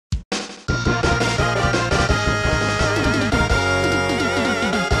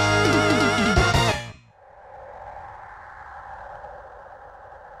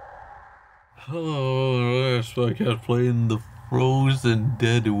So I kept playing the frozen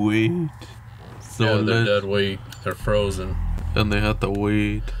dead weight. So yeah, they're dead weight. They're frozen. And they had to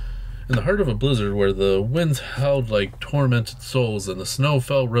wait. In the heart of a blizzard where the winds howled like tormented souls and the snow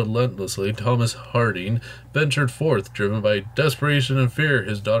fell relentlessly, Thomas Harding ventured forth, driven by desperation and fear.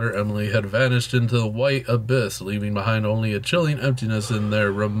 His daughter Emily had vanished into the white abyss, leaving behind only a chilling emptiness in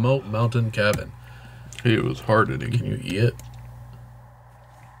their remote mountain cabin. It was hardening. Can you eat it?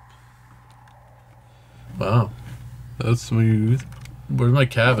 Wow. That's smooth. Where's my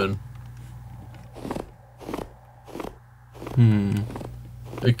cabin?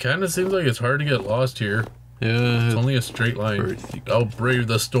 It kind of seems like it's hard to get lost here. Yeah. It's only a straight line. I'll brave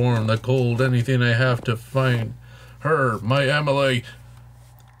the storm, the cold, anything I have to find her, my Emily.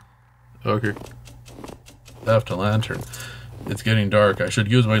 Okay. Left a lantern. It's getting dark. I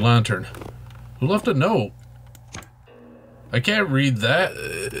should use my lantern. Who left a note? I can't read that.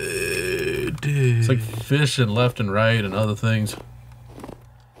 It's like fish and left and right and other things.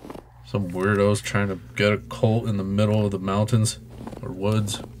 Some weirdos trying to get a cult in the middle of the mountains or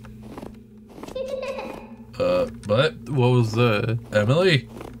woods. But what was that? Emily.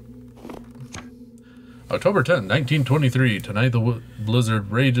 October 10, 1923. Tonight the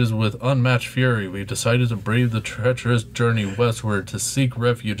blizzard rages with unmatched fury. We've decided to brave the treacherous journey westward to seek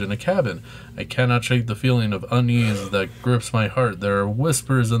refuge in a cabin. I cannot shake the feeling of unease that grips my heart. There are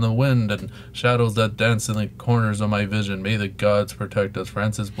whispers in the wind and shadows that dance in the corners of my vision. May the gods protect us.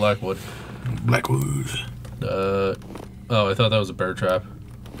 Francis Blackwood. Blackwood. Oh, I thought that was a bear trap.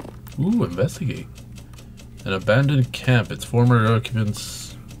 Ooh, investigate. An abandoned camp. Its former occupants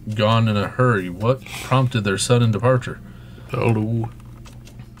gone in a hurry. What prompted their sudden departure? Oh,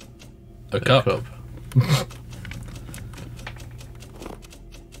 a cup.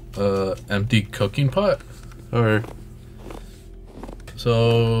 Empty cooking pot. Alright.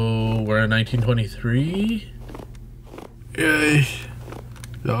 So we're in 1923. Yay!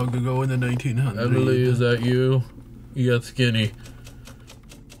 Long ago in the 1900s. Emily, is that you? You got skinny.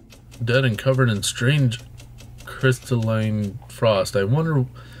 Dead and covered in strange crystalline frost. I wonder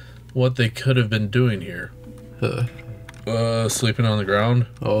what they could have been doing here. Sleeping on the ground.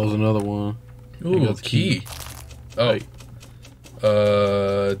 Oh, there's another one. Ooh, a key. Oh. Right.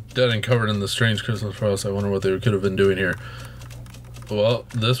 Dead and covered in the strange crystalline frost. I wonder what they could have been doing here. Well,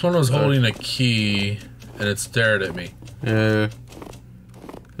 this one was holding a key, and it stared at me. Yeah.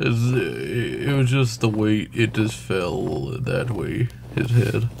 It was just the weight. It just fell that way. His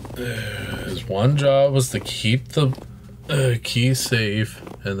head. His one job was to keep the key safe,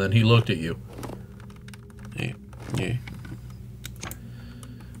 and then he looked at you. Yeah.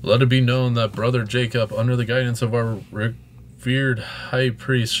 Let it be known that Brother Jacob, under the guidance of our revered high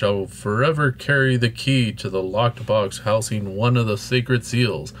priest, shall forever carry the key to the locked box housing one of the sacred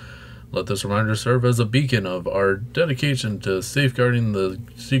seals. Let this reminder serve as a beacon of our dedication to safeguarding the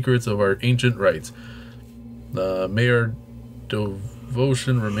secrets of our ancient rites. May our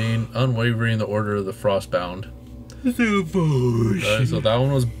devotion remain unwavering in the order of the Frostbound. So that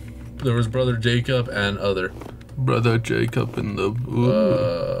one was, there was Brother Jacob and other. Brother Jacob in the...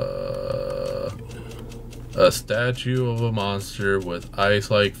 a statue of a monster with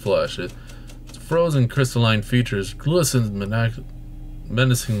ice-like flesh. Its frozen crystalline features glisten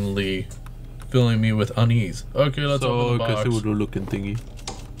menacingly, filling me with unease. Okay, let's open the box. Cthulhu-looking thingy.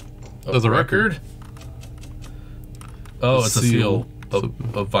 There's a record? Oh, it's a seal.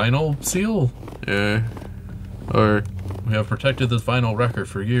 A vinyl seal? Yeah. Or we have protected this vinyl record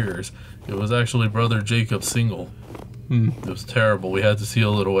for years. It was actually Brother Jacob's single. It was terrible. We had to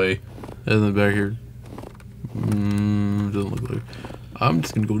seal it away. And then back here. Doesn't look like. I'm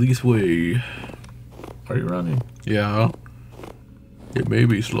just gonna go this way. Are you running? Yeah. It may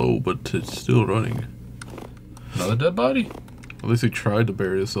be slow, but it's still running. Another dead body? At least he tried to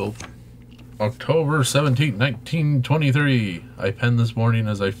bury itself. October 17, 1923. I pen this morning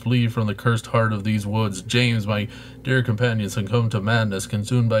as I flee from the cursed heart of these woods. James, my dear companion, succumbed to madness,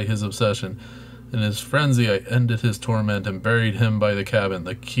 consumed by his obsession. In his frenzy, I ended his torment and buried him by the cabin,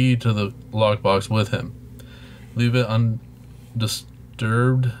 the key to the lockbox with him. Leave it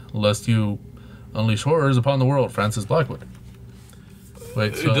undisturbed, lest you unleash horrors upon the world. Francis Blackwood.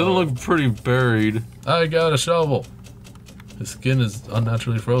 Wait, so... It doesn't look pretty buried. I got a shovel. His skin is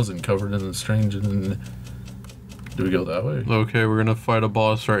unnaturally frozen, covered in strange... Do we go that way? Okay, we're gonna fight a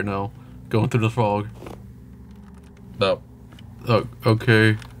boss right now. Going through the fog. No. Oh,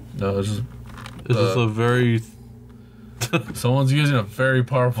 okay. No, it's just... This is a very... Someone's using a very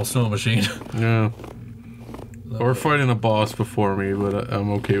powerful snow machine. Yeah. We're fighting a boss before me, but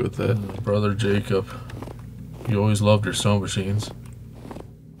I'm okay with that. Brother Jacob. You always loved your snow machines.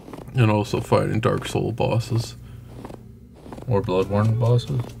 And also fighting Dark Soul bosses. Or Bloodborne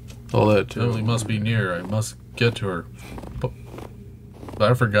bosses. All that too. Emily must be near. I must get to her. But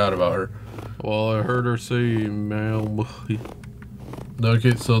I forgot about her. Well, I heard her say "ma'am."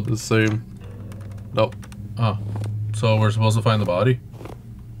 Okay, so The same. Nope. so we're supposed to find the body?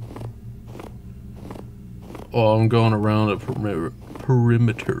 Well, I'm going around a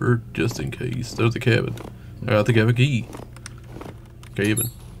perimeter just in case. There's a cabin. I think I have a key. Cabin.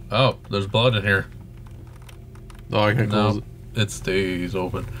 Oh, there's blood in here. Oh, I can't close No, it stays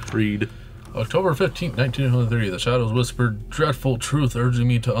open. it. Read. October 15th, 1903. The shadows whispered dreadful truth, urging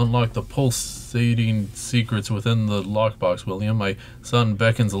me to unlock the pulsating secrets within the lockbox. William, my son,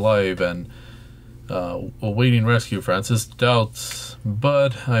 beckons alive and awaiting rescue. Francis doubts,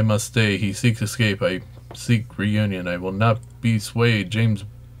 but I must stay. He seeks escape. I seek reunion. I will not be swayed. James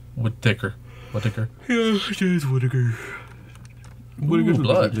Whittaker. Yeah, James Whittaker. Ooh,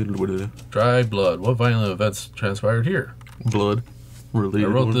 blood. Dry blood. What violent events transpired here? Blood. Related.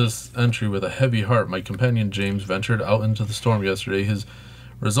 I wrote one. this entry with a heavy heart. My companion James ventured out into the storm yesterday, his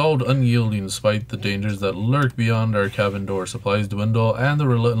resolve unyielding despite the dangers that lurk beyond our cabin door. Supplies dwindle, and the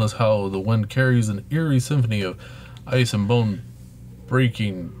relentless howl of the wind carries an eerie symphony of ice and bone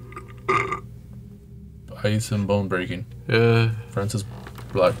breaking. Ice and bone breaking. Yeah. Francis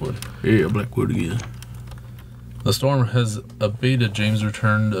Blackwood. Yeah, Blackwood again. The storm has abated. James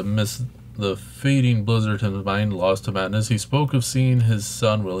returned amidst the fading blizzard, his mind lost to madness. He spoke of seeing his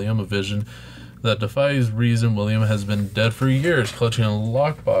son William, a vision that defies reason. William has been dead for years, clutching a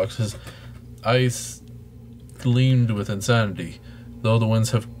lockbox. His eyes gleamed with insanity. Though the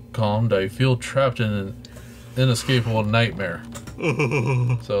winds have calmed, I feel trapped in an inescapable nightmare.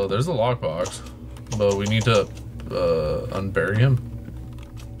 So there's a lockbox, but we need to unbury him.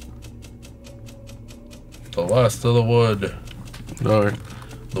 The last of the wood. Alright.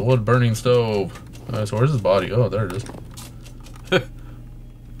 The wood burning stove. So where's his body? Oh, there it is.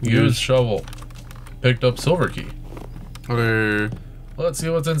 Used shovel. Picked up silver key. Okay. Let's see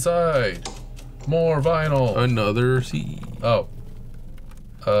what's inside. More vinyl. Another seed. Oh.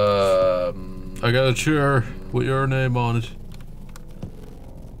 I got a chair with your name on it.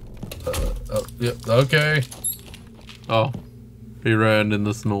 Oh, yeah, okay. Oh. He ran in the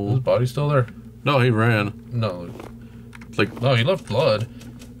Is his snow. body still there? No, he ran. No. It's like, No, he left blood.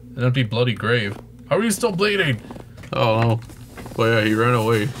 An empty bloody grave. How are you still bleeding? oh no. But yeah, he ran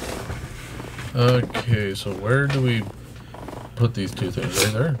away. Okay, so where do we put these two things?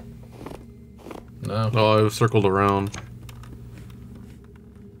 Right there? No. Oh, I was circled around.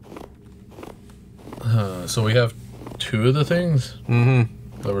 So we have two of the things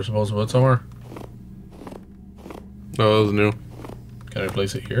Mm-hmm. that we're supposed to put somewhere. Oh, that was new. Can I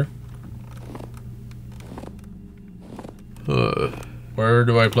place it here? Where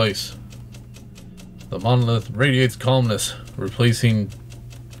do I place? The monolith radiates calmness, replacing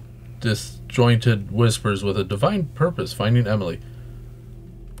disjointed whispers with a divine purpose, finding Emily.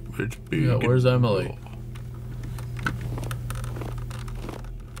 Which big Yeah, where's Emily?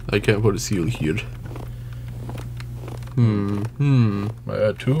 I can't put a seal here. I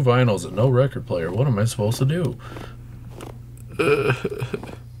had two vinyls and no record player. What am I supposed to do?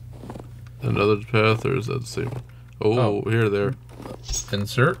 Another path, or is that the same one? Oh, here, there.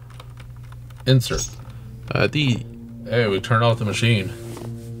 Insert. Insert. The. Hey, we turned off the machine.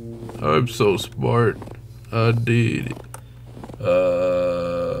 I'm so smart. I did.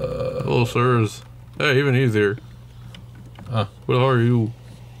 Oh, sirs. Hey, even he's here. Huh. What are you?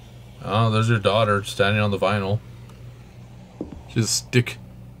 Oh, there's your daughter standing on the vinyl. Just stick.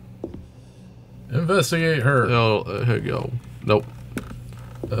 Investigate her. Oh, heck yo. Nope.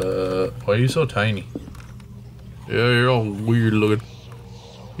 Why are you so tiny? Yeah, you're all weird looking.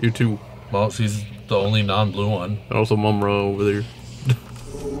 You too. Well, she's the only non-blue one. And also Mumra over there.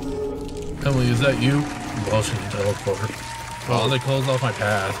 Emily, is that you? Well, she can teleport. Oh, they closed off my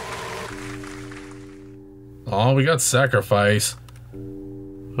path. Oh, we got sacrifice.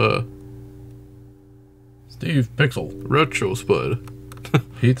 Steve Pixel. Retro Spud.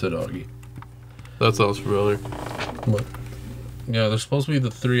 Pizza Doggy. That sounds familiar. What? Yeah, there's supposed to be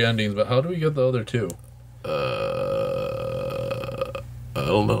the three endings, but how do we get the other two? I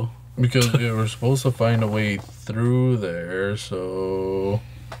don't know. Because we were supposed to find a way through there, so...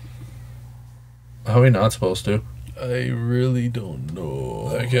 How are we not supposed to? I really don't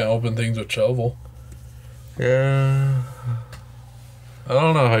know. I can't open things with shovel. Yeah. I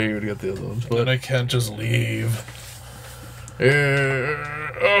don't know how you would get the other ones, But but I can't just leave. yeah.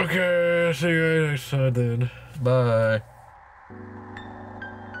 Okay, see you guys next time then. Bye.